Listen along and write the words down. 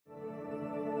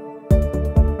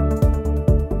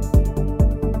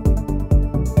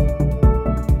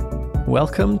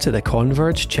Welcome to the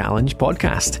Converge Challenge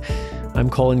podcast. I'm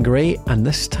Colin Gray, and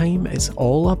this time it's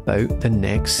all about the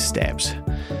next steps.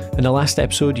 In the last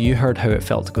episode, you heard how it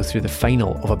felt to go through the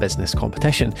final of a business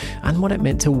competition and what it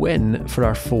meant to win for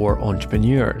our 4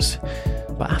 entrepreneurs.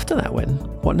 But after that win,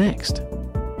 what next?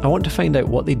 I want to find out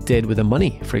what they did with the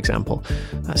money, for example.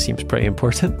 That seems pretty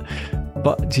important.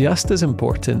 But just as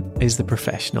important is the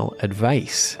professional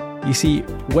advice. You see,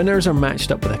 winners are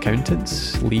matched up with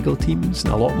accountants, legal teams,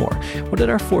 and a lot more. What did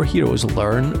our 4 heroes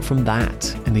learn from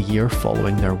that in the year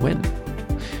following their win?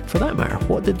 For that matter,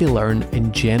 what did they learn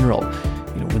in general,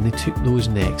 when they took those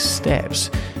next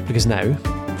steps? Because now,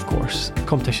 of course, the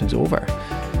competition's over.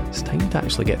 It's time to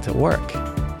actually get to work.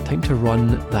 Time to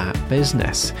run that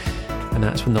business. And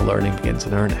that's when the learning begins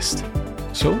in earnest.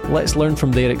 So let's learn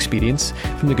from their experience,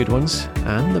 from the good ones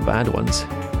and the bad ones.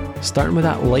 Starting with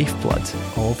that lifeblood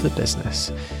of the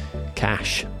business,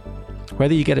 cash.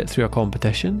 Whether you get it through a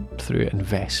competition, through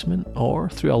investment,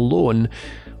 or through a loan,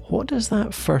 what does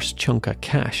that first chunk of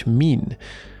cash mean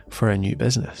for a new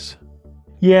business?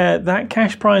 Yeah, that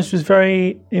cash prize was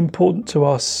very important to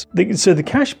us. So the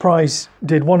cash prize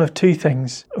did one of 2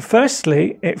 things.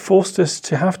 Firstly, it forced us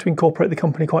to have to incorporate the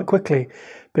company quite quickly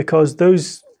because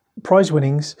those prize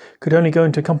winnings could only go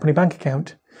into a company bank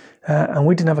account. And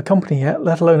we didn't have a company yet,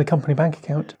 let alone a company bank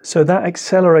account. So that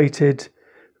accelerated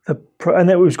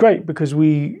and it was great because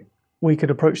we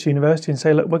could approach the university and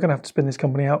say, look, we're going to have to spin this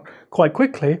company out quite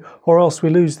quickly or else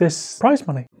we lose this prize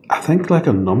money. I think like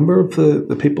a number of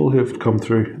the people who have come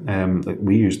through,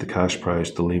 we used the cash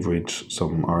prize to leverage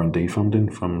some R&D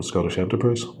funding from Scottish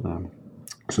Enterprise.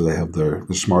 So they have their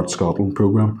Smart Scotland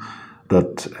programme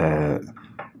that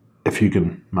if you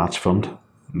can match fund,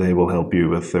 they will help you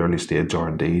with early stage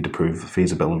R&D to prove the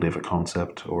feasibility of a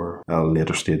concept or a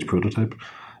later stage prototype.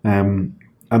 And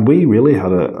we really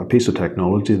had a piece of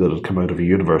technology that had come out of a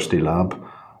university lab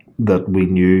that we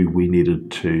knew we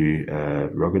needed to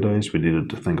ruggedize. We needed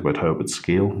to think about how it would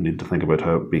scale. We needed to think about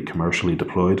how it would be commercially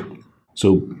deployed.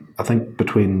 So I think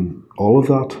between all of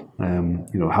that,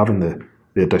 having the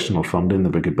additional funding,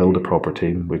 that we could build a proper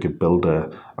team, we could build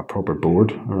a proper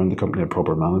board around the company, a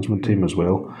proper management team as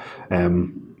well.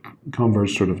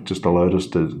 Converge sort of just allowed us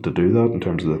to do that in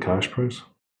terms of the cash prize.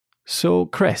 So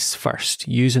Chris, first,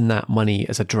 using that money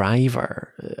as a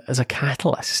driver, as a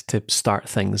catalyst to start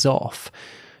things off.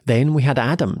 Then we had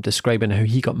Adam describing how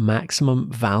he got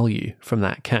maximum value from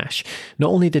that cash.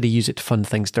 Not only did he use it to fund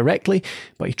things directly,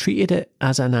 but he treated it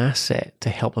as an asset to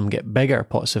help him get bigger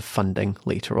pots of funding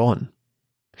later on.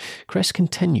 Chris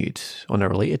continued on a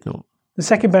related note. The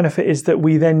second benefit is that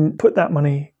we then put that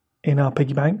money in our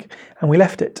piggy bank and we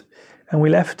left it. And we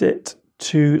left it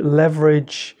to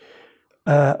leverage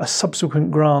a subsequent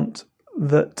grant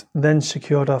that then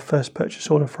secured our first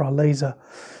purchase order for our laser.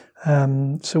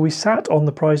 So we sat on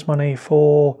the prize money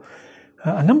for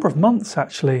a number of months,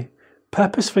 actually,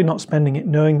 purposefully not spending it,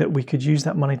 knowing that we could use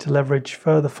that money to leverage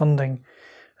further funding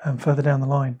further down the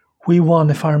line. We won,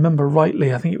 if I remember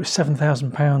rightly, I think it was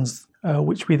 £7,000,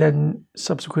 which we then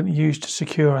subsequently used to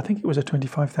secure, I think it was a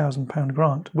 £25,000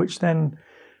 grant, which then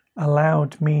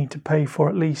allowed me to pay for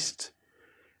at least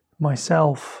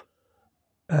myself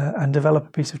and develop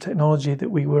a piece of technology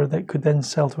that could then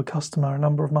sell to a customer a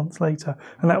number of months later.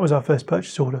 And that was our first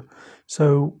purchase order.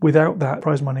 So without that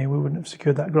prize money, we wouldn't have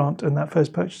secured that grant and that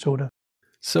first purchase order.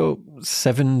 So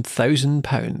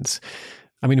 £7,000.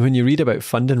 I mean, when you read about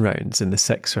funding rounds in the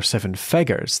 6 or 7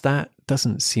 figures, that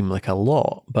doesn't seem like a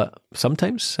lot. But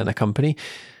sometimes in a company,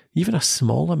 even a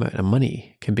small amount of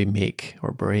money can be make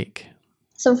or break.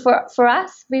 So for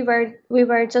us, we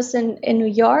were just in New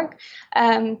York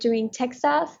doing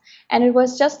Techstars, and it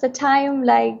was just the time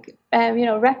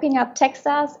wrapping up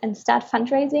Techstars and start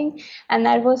fundraising, and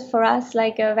that was for us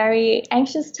like a very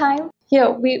anxious time.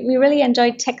 We really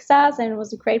enjoyed Techstars and it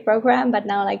was a great program, but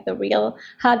now like the real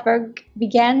hard work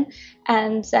began,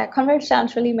 and Converge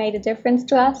Challenge really made a difference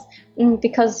to us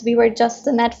because we were just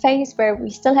in that phase where we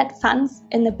still had funds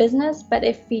in the business, but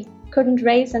if we couldn't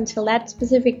raise until that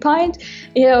specific point,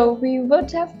 we would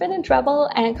have been in trouble,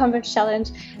 and Converge Challenge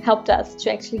helped us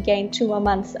to actually gain 2 more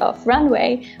months of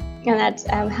runway, and that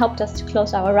helped us to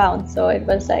close our round. So it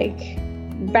was like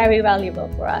very valuable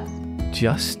for us.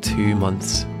 Just 2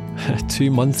 months.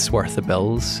 2 months worth of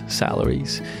bills,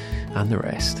 salaries, and the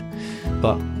rest.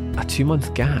 But a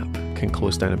 2-month gap can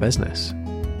close down a business.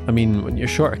 I mean, when you're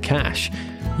short of cash,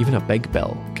 even a big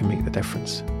bill can make the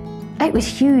difference. It was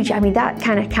huge. I mean, that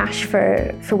kind of cash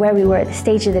for where we were at the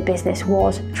stage of the business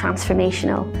was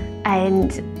transformational.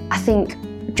 And I think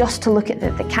just to look at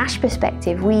the cash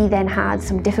perspective, we then had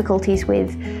some difficulties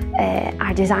with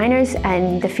our designers,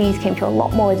 and the fees came to a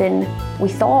lot more than we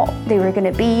thought they were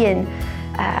going to be, and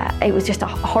it was just a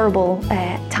horrible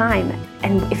time.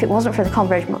 And if it wasn't for the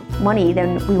Converge money,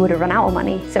 then we would have run out of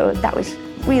money. So that was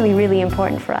really, really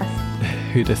important for us.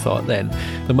 Who'd have thought then?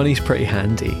 The money's pretty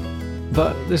handy.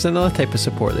 But there's another type of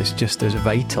support that's just as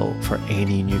vital for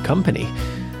any new company.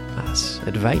 That's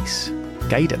advice,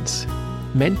 guidance,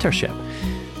 mentorship.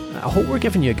 I hope we're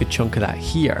giving you a good chunk of that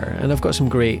here, and I've got some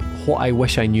great what I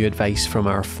wish I knew advice from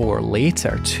our 4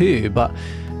 later too, but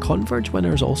Converge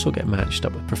winners also get matched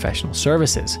up with professional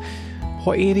services.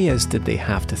 What areas did they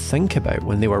have to think about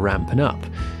when they were ramping up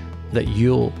that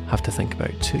you'll have to think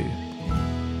about too?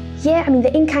 Yeah, I mean,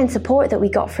 the in-kind support that we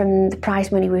got from the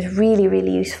prize money was really,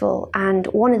 really useful. And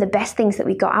one of the best things that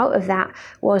we got out of that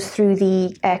was through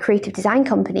the creative design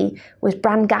company was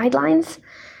brand guidelines.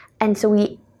 And so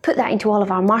we put that into all of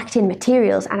our marketing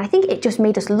materials. And I think it just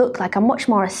made us look like a much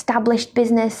more established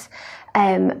business,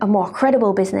 a more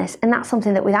credible business. And that's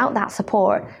something that without that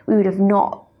support, we would have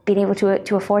not been able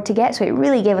to afford to get. So it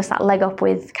really gave us that leg up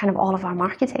with kind of all of our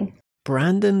marketing.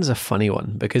 Branding's a funny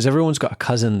one because everyone's got a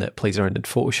cousin that plays around in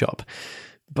Photoshop,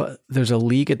 but there's a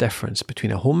league of difference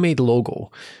between a homemade logo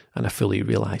and a fully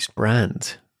realised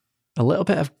brand. A little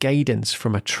bit of guidance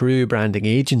from a true branding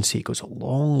agency goes a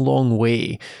long, long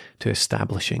way to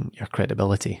establishing your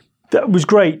credibility. That was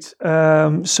great.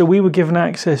 So we were given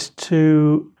access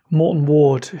to Morton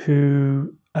Ward,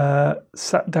 who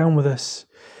sat down with us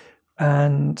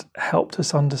and helped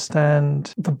us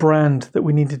understand the brand that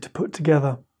we needed to put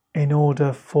together in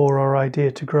order for our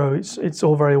idea to grow. It's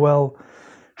all very well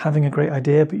having a great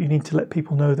idea, but you need to let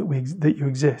people know that you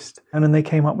exist. And then they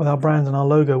came up with our brand and our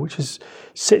logo, which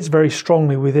sits very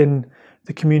strongly within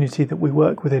the community that we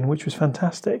work within, which was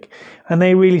fantastic. And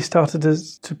they really started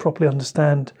us to properly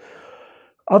understand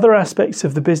other aspects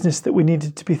of the business that we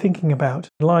needed to be thinking about,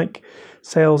 like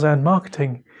sales and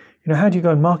marketing. You know, how do you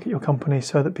go and market your company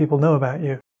so that people know about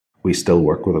you? We still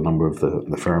work with a number of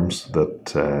the firms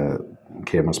that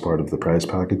came as part of the prize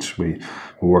package. We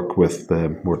work with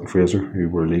Morton Fraser, who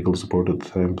were legal support at the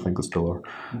time, I think they still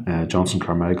are. Johnson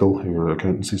Carmichael, who were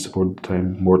accountancy support at the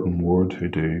time. Morton Ward, who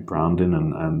do branding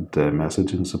and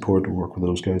messaging support. We work with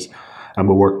those guys. And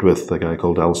we worked with a guy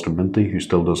called Alistair Minty, who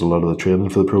still does a lot of the training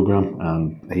for the programme.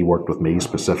 And he worked with me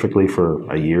specifically for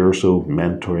a year or so,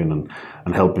 mentoring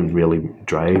and helping really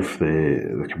drive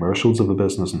the commercials of the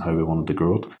business and how we wanted to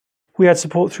grow it. We had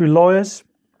support through lawyers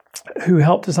who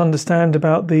helped us understand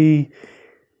about the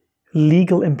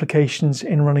legal implications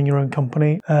in running your own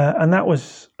company. And that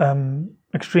was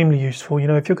extremely useful. You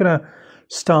know, if you're going to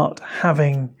start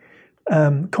having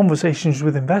conversations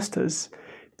with investors,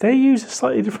 they use a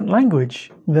slightly different language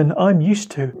than I'm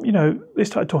used to. You know, they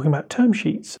started talking about term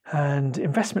sheets and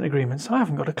investment agreements. I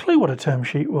haven't got a clue what a term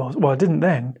sheet was. Well, I didn't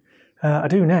then. I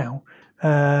do now.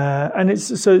 And it's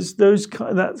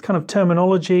that kind of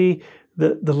terminology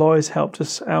that the lawyers helped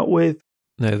us out with.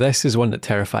 Now, this is one that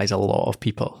terrifies a lot of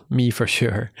people, me for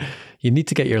sure. You need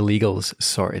to get your legals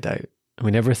sorted out. I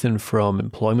mean, everything from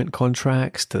employment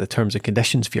contracts to the terms and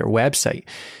conditions for your website.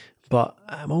 But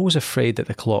I'm always afraid that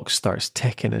the clock starts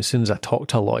ticking as soon as I talk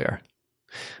to a lawyer.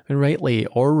 And rightly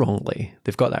or wrongly,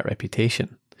 they've got that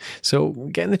reputation. So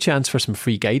getting the chance for some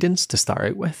free guidance to start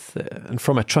out with, and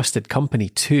from a trusted company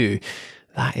too,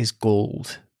 that is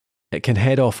gold. It can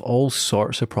head off all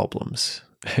sorts of problems,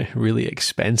 really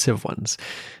expensive ones,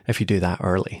 if you do that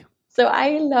early. So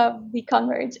I love the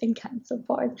Converge in-kind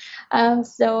support.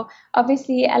 So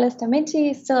obviously Alistair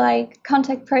Minty is still like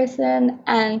contact person,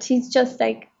 and he's just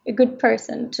like a good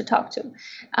person to talk to.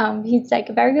 He's like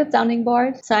a very good sounding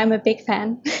board, so I'm a big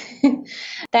fan.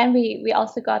 Then we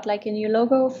also got like a new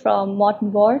logo from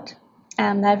Morton Ward,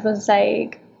 and that was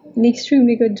like an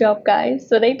extremely good job, guys.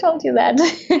 So they told you that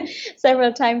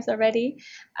several times already.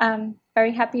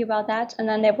 Very happy about that. And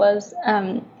then there was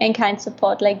in-kind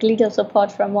support, like legal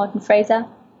support from Morton Fraser.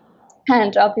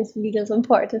 And obviously legal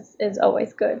support is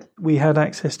always good. We had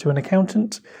access to an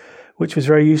accountant, which was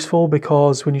very useful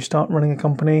because when you start running a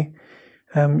company,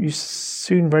 you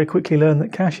soon very quickly learn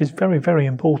that cash is very, very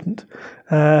important.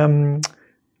 And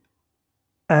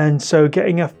so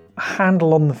getting a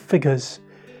handle on the figures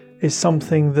is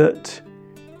something that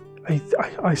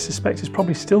I suspect is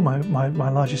probably still my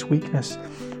largest weakness.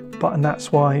 And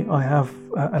that's why I have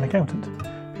an accountant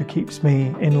who keeps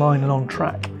me in line and on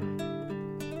track.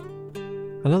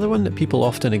 Another one that people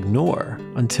often ignore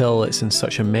until it's in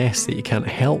such a mess that you can't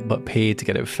help but pay to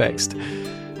get it fixed.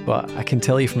 but I can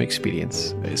tell you from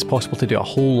experience, it's possible to do a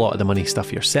whole lot of the money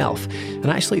stuff yourself. And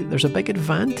actually, there's a big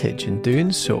advantage in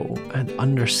doing so and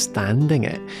understanding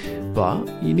it. But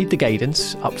you need the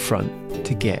guidance up front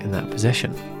to get in that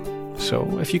position.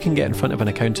 So if you can get in front of an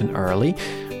accountant early,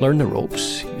 learn the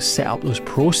ropes, set up those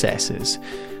processes,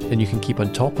 then you can keep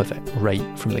on top of it right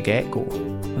from the get-go.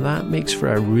 And that makes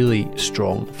for a really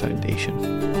strong foundation.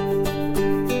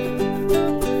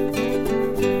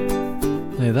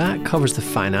 Now that covers the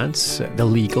finance, the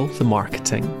legal, the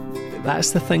marketing.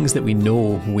 That's the things that we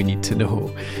know we need to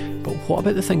know. But what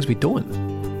about the things we don't?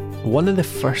 One of the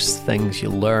first things you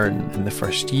learn in the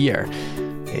first year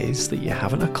is that you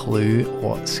haven't a clue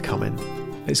what's coming.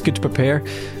 It's good to prepare,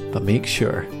 but make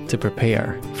sure to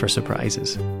prepare for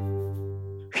surprises.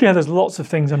 Yeah, there's lots of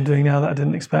things I'm doing now that I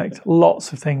didn't expect.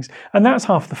 Lots of things. And that's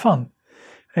half the fun,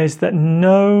 is that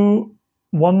no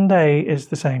one day is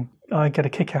the same. I get a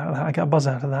kick out of that. I get a buzz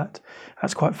out of that.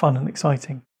 That's quite fun and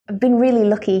exciting. I've been really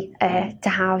lucky to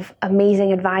have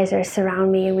amazing advisors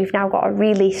surround me, and we've now got a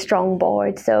really strong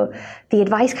board. So the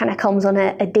advice kind of comes on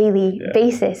a daily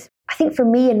basis. I think for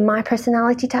me and my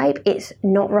personality type, it's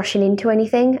not rushing into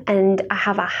anything, and I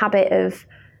have a habit of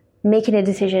making a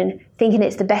decision, thinking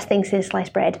it's the best thing since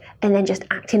sliced bread, and then just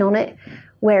acting on it.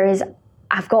 Whereas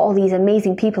I've got all these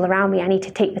amazing people around me, I need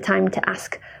to take the time to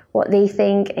ask what they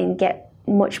think and get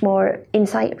much more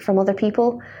insight from other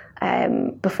people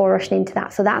before rushing into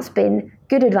that. So that's been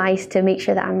good advice to make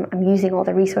sure that I'm using all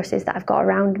the resources that I've got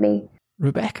around me.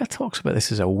 Rebecca talks about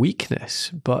this as a weakness,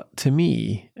 but to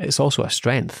me, it's also a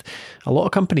strength. A lot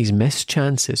of companies miss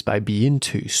chances by being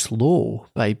too slow,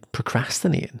 by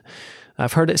procrastinating.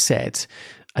 I've heard it said,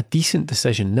 a decent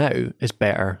decision now is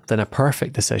better than a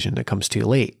perfect decision that comes too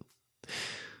late.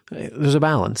 There's a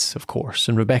balance, of course,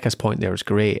 and Rebecca's point there is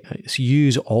great. It's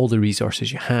use all the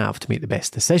resources you have to make the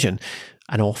best decision,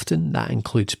 and often that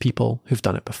includes people who've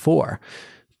done it before.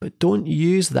 But don't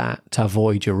use that to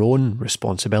avoid your own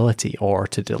responsibility or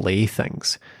to delay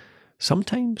things.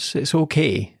 Sometimes it's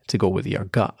okay to go with your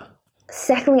gut.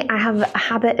 Secondly, I have a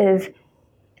habit of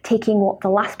taking what the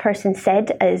last person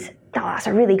said as, oh, that's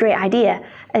a really great idea.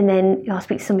 And then I'll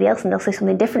speak to somebody else and they'll say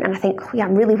something different. And I think, oh, yeah,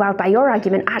 I'm really wowed by your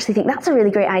argument. I actually think that's a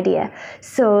really great idea.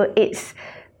 So it's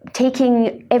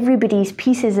taking everybody's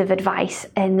pieces of advice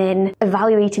and then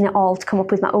evaluating it all to come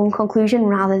up with my own conclusion,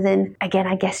 rather than, again,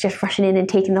 I guess, just rushing in and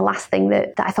taking the last thing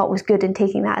that I thought was good and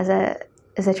taking that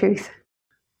as a truth.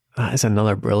 That is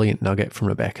another brilliant nugget from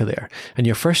Rebecca there. In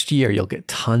your first year, you'll get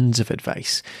tons of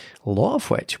advice, a lot of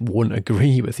which won't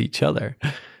agree with each other.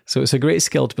 So it's a great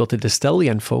skill to be able to distill the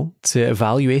info, to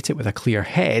evaluate it with a clear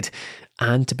head,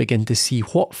 and to begin to see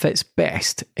what fits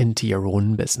best into your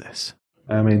own business.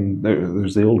 I mean,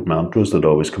 there's the old mantras that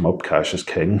always come up, cash is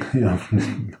king, you know,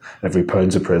 every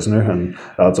pound's a prisoner, and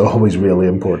that's always really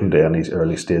important to any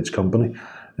early stage company.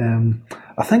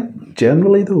 I think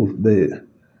generally though, the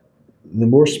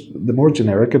more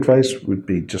generic advice would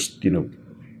be just,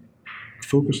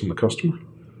 focus on the customer.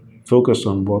 Focus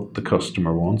on what the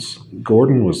customer wants.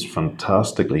 Gordon was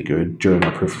fantastically good during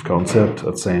the proof of concept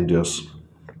at saying to us,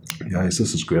 guys,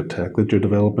 this is great tech that you're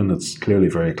developing. It's clearly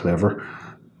very clever.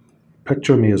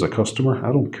 Picture me as a customer.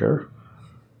 I don't care.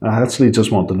 I actually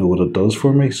just want to know what it does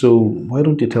for me. So why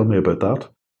don't you tell me about that?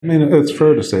 I mean, it's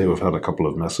fair to say we've had a couple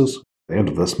of misses. At the end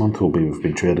of this month, we've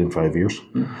been trading 5 years.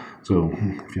 So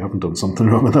if you haven't done something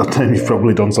wrong at that time, you've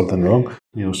probably done something wrong.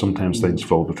 Sometimes things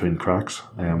fall between cracks.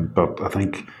 But I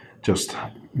think just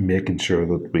making sure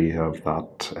that we have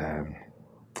that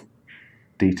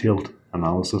detailed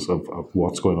analysis of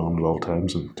what's going on at all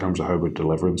times in terms of how we're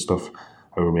delivering stuff,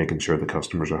 how we're making sure the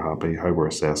customers are happy, how we're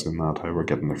assessing that, how we're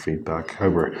getting their feedback, how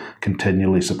we're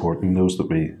continually supporting those that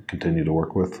we continue to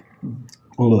work with.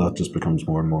 All of that just becomes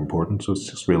more and more important. So it's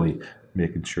just really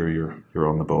making sure you're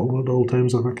on the ball at all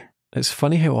times, I think. It's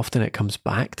funny how often it comes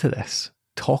back to this,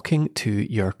 talking to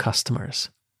your customers.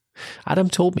 Adam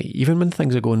told me, even when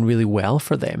things are going really well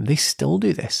for them, they still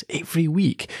do this every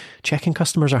week, checking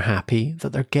customers are happy,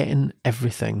 that they're getting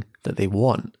everything that they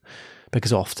want.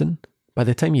 Because often, by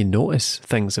the time you notice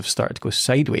things have started to go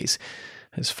sideways,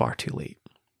 it's far too late.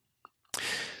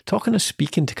 Talking of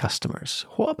speaking to customers,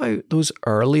 what about those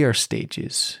earlier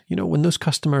stages? When those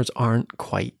customers aren't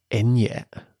quite in yet.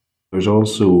 There's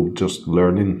also just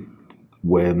learning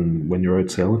when you're out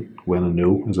selling, when a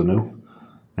no is a no.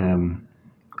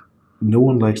 No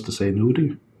one likes to say no to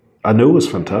you. I know it's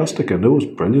fantastic, I know it's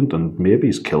brilliant, and maybe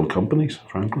it's killed companies,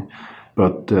 frankly.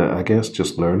 But I guess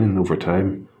just learning over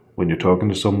time when you're talking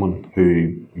to someone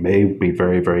who may be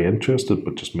very, very interested,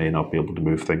 but just may not be able to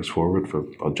move things forward for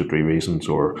budgetary reasons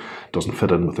or doesn't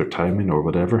fit in with their timing or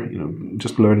whatever,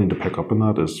 just learning to pick up on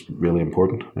that is really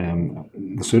important.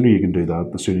 The sooner you can do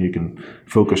that, the sooner you can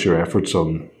focus your efforts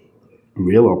on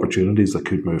real opportunities that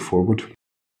could move forward.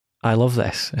 I love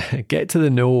this. Get to the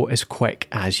no as quick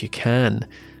as you can.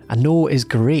 A no is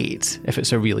great if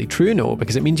it's a really true no,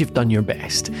 because it means you've done your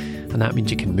best, and that means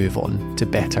you can move on to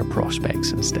better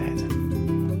prospects instead.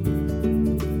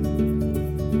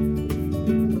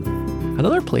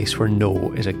 Another place where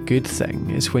no is a good thing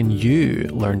is when you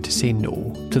learn to say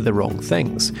no to the wrong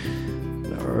things,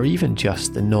 or even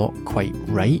just the not quite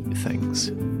right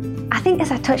things. I think,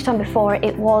 as I touched on before,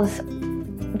 it was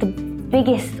the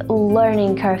biggest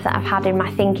learning curve that I've had in my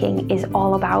thinking is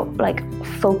all about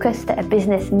focus, that a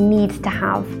business needs to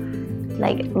have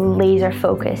laser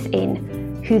focus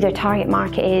in who their target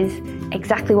market is,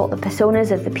 exactly what the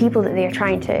personas of the people that they're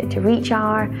trying to reach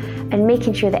are, and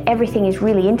making sure that everything is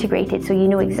really integrated so you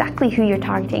know exactly who you're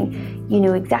targeting, you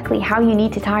know exactly how you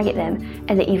need to target them,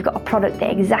 and that you've got a product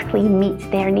that exactly meets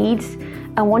their needs.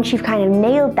 And once you've kind of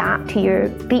nailed that to your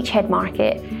beachhead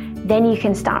market, then you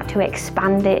can start to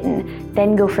expand it and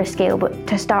then go for scale. But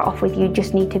to start off with, you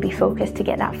just need to be focused to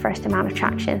get that first amount of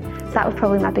traction. So that was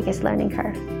probably my biggest learning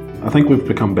curve. I think we've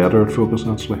become better at focus,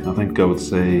 actually. I think I would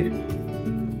say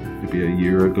maybe a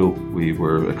year ago we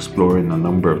were exploring a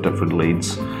number of different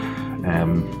leads.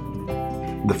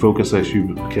 The focus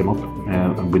issue came up,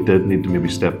 and we did need to maybe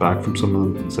step back from some of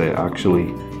them and say,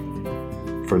 actually,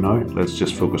 for now, let's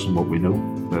just focus on what we know.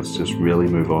 Let's just really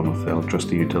move on with the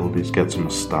electricity utilities, get some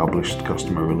established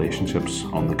customer relationships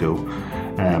on the go,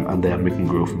 and then we can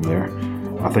grow from there.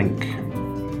 I think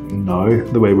now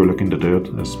the way we're looking to do it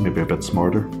is maybe a bit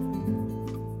smarter.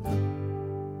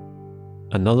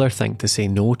 Another thing to say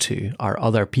no to are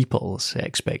other people's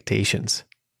expectations.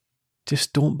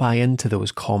 Just don't buy into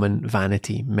those common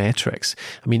vanity metrics.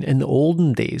 I mean, in the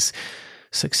olden days,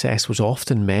 success was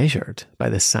often measured by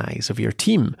the size of your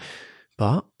team.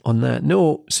 But on that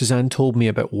note, Suzanne told me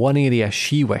about one area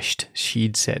she wished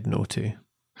she'd said no to.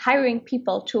 Hiring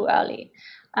people too early.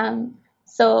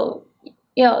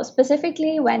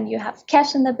 Specifically when you have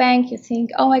cash in the bank, you think,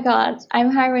 oh my God,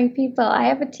 I'm hiring people. I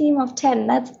have a team of 10.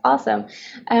 That's awesome.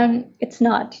 It's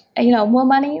not. More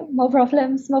money, more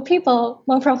problems, more people,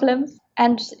 more problems.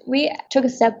 And we took a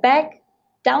step back,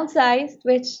 downsized,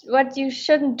 what you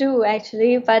shouldn't do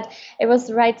actually, but it was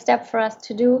the right step for us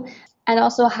to do. And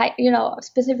also,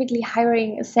 specifically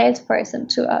hiring a salesperson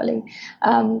too early.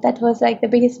 That was the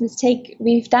biggest mistake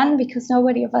we've done because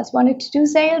nobody of us wanted to do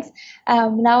sales.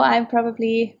 Now I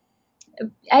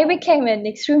became an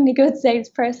extremely good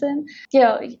salesperson.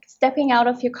 Stepping out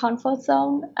of your comfort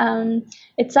zone.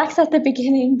 It sucks at the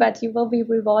beginning, but you will be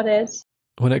rewarded.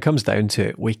 When it comes down to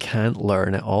it, we can't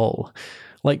learn it all.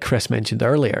 Like Chris mentioned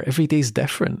earlier, every day's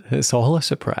different. It's all a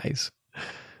surprise.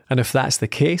 And if that's the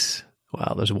case,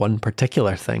 well, there's one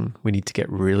particular thing we need to get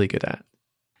really good at.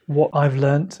 What I've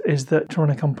learnt is that to run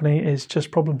a company is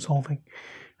just problem solving.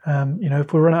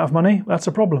 If we run out of money, that's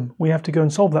a problem. We have to go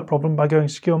and solve that problem by going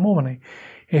to secure more money.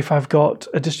 If I've got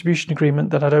a distribution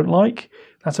agreement that I don't like,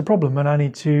 that's a problem, and I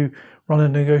need to run a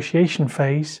negotiation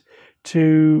phase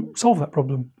to solve that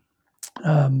problem.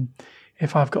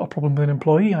 If I've got a problem with an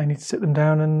employee, I need to sit them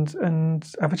down and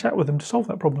have a chat with them to solve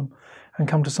that problem and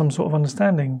come to some sort of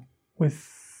understanding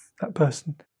with that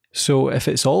person. So if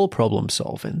it's all problem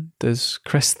solving, does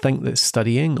Chris think that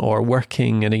studying or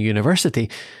working in a university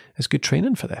is good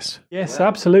training for this? Yes,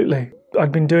 absolutely.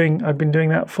 I've been doing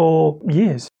that for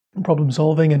years. Problem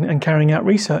solving and carrying out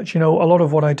research. A lot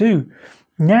of what I do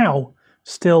now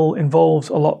still involves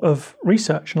a lot of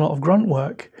research and a lot of grunt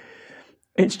work.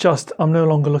 It's just I'm no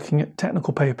longer looking at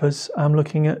technical papers. I'm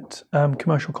looking at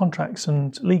commercial contracts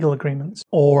and legal agreements.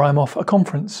 Or I'm off a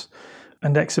conference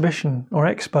and exhibition or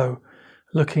expo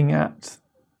looking at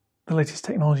the latest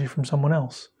technology from someone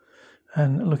else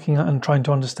and looking at and trying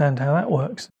to understand how that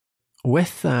works.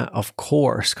 With that, of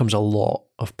course, comes a lot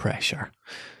of pressure.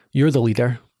 You're the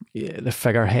leader, the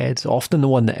figurehead, often the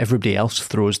one that everybody else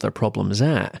throws their problems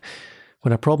at.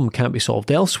 When a problem can't be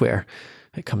solved elsewhere,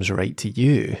 it comes right to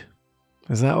you.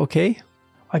 Is that okay?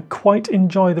 I quite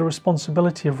enjoy the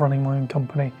responsibility of running my own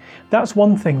company. That's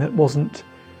one thing that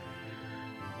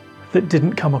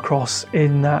didn't come across,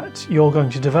 in that you're going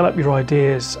to develop your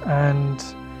ideas, and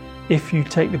if you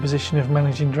take the position of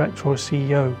managing director or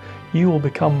CEO, you will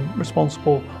become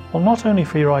responsible, well, not only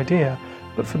for your idea,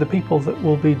 but for the people that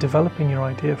will be developing your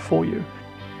idea for you.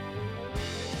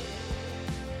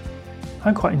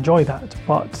 I quite enjoy that,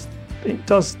 but it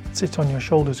does sit on your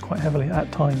shoulders quite heavily at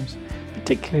times,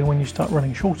 particularly when you start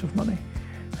running short of money.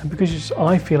 And because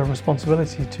I feel a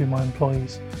responsibility to my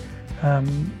employees,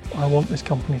 I want this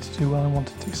company to do well, I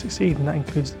want it to succeed, and that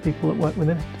includes the people that work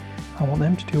within it. I want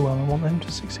them to do well, I want them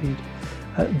to succeed.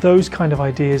 Those kind of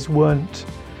ideas weren't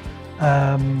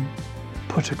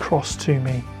put across to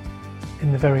me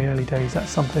in the very early days.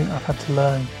 That's something I've had to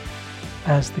learn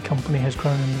as the company has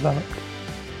grown and developed.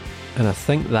 And I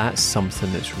think that's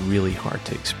something that's really hard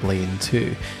to explain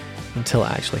too, until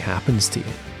it actually happens to you.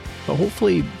 But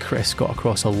hopefully Chris got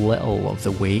across a little of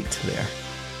the weight there.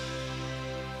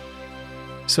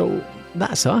 So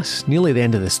that's us, nearly the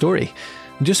end of the story.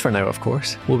 Just for now, of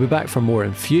course. We'll be back for more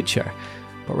in future.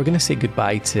 But we're going to say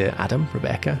goodbye to Adam,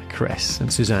 Rebecca, Chris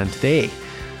and Suzanne today.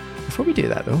 Before we do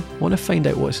that though, I want to find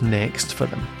out what's next for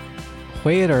them.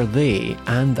 Where are they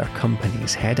and their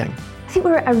companies heading? I think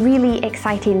we're at a really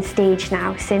exciting stage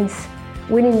now. Since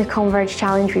winning the Converge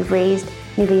Challenge, we've raised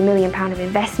nearly £1 million of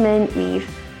investment, we've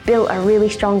built a really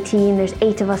strong team, there's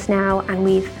 8 of us now, and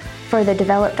we've further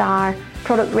developed our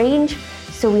product range.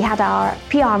 So we had our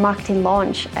PR marketing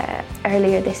launch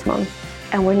earlier this month,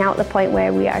 and we're now at the point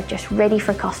where we are just ready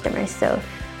for customers. So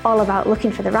all about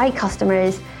looking for the right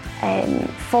customers,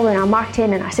 following our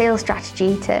marketing and our sales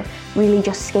strategy to really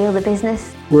just scale the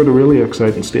business. We're at a really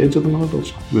exciting stage at the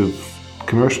moment. We've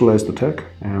commercialised the tech.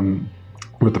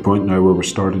 We're at the point now where we're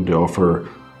starting to offer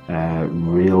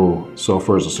real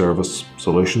software as a service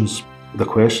solutions. The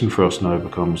question for us now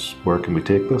becomes, where can we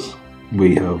take this?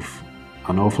 We have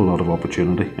an awful lot of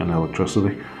opportunity in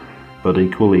electricity, but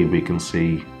equally we can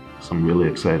see some really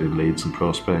exciting leads and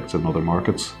prospects in other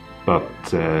markets. But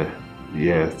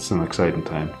it's an exciting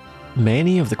time.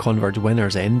 Many of the Converge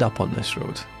winners end up on this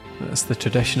road. It's the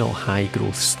traditional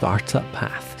high-growth startup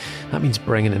path. That means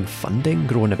bringing in funding,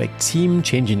 growing a big team,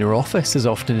 changing your office as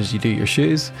often as you do your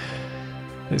shoes.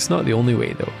 It's not the only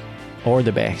way though, or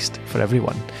the best for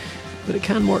everyone, but it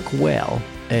can work well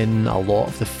in a lot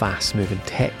of the fast-moving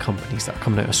tech companies that are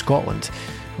coming out of Scotland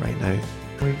right now.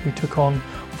 We took on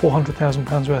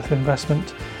 £400,000 worth of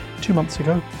investment 2 months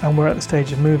ago, and we're at the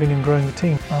stage of moving and growing the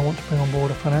team. I want to bring on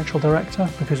board a financial director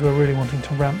because we're really wanting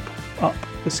to ramp up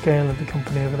the scale of the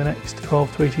company over the next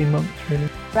 12 to 18 months, really.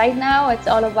 Right now, it's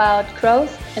all about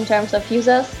growth in terms of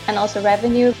users and also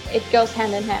revenue. It goes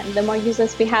hand in hand. The more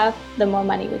users we have, the more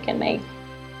money we can make.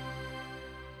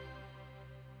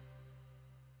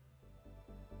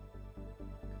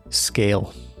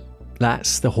 Scale.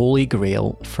 That's the holy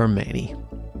grail for many.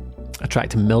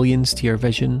 Attracting millions to your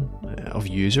vision of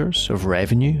users, of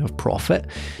revenue, of profit,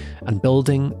 and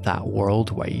building that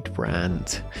worldwide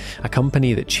brand. A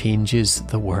company that changes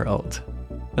the world.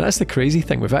 And that's the crazy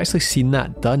thing. We've actually seen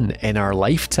that done in our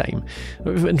lifetime,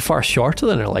 and far shorter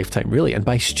than our lifetime, really, and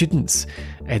by students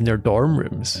in their dorm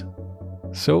rooms.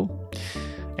 So,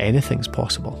 anything's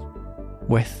possible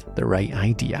with the right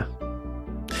idea.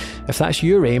 If that's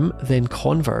your aim, then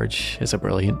Converge is a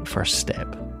brilliant first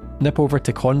step. Nip over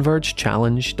to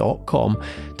convergechallenge.com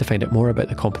to find out more about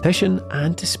the competition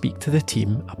and to speak to the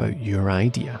team about your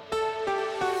idea.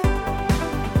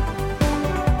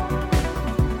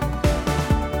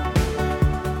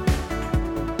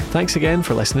 Thanks again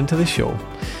for listening to the show.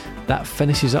 That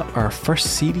finishes up our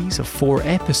first series of 4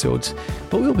 episodes,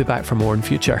 but we'll be back for more in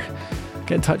future.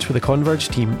 Get in touch with the Converge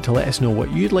team to let us know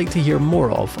what you'd like to hear more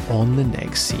of on the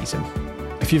next season.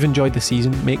 If you've enjoyed the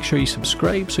season, make sure you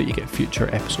subscribe so you get future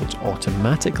episodes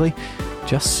automatically.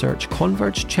 Just search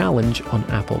Converge Challenge on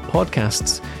Apple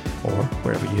Podcasts or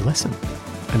wherever you listen.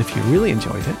 And if you really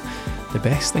enjoyed it, the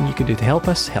best thing you can do to help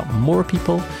us help more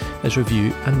people is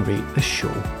review and rate the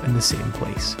show in the same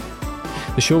place.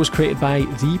 The show was created by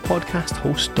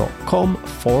thepodcasthost.com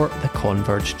for the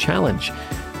Converge Challenge.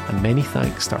 And many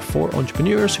thanks to our 4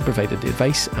 entrepreneurs who provided the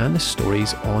advice and the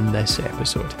stories on this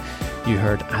episode. You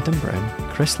heard Adam Brown,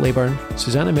 Chris Leyburn,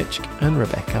 Susanna Mitchk and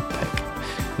Rebecca Pick.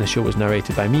 And the show was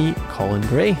narrated by me, Colin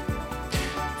Gray.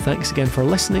 Thanks again for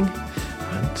listening,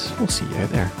 and we'll see you out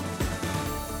there.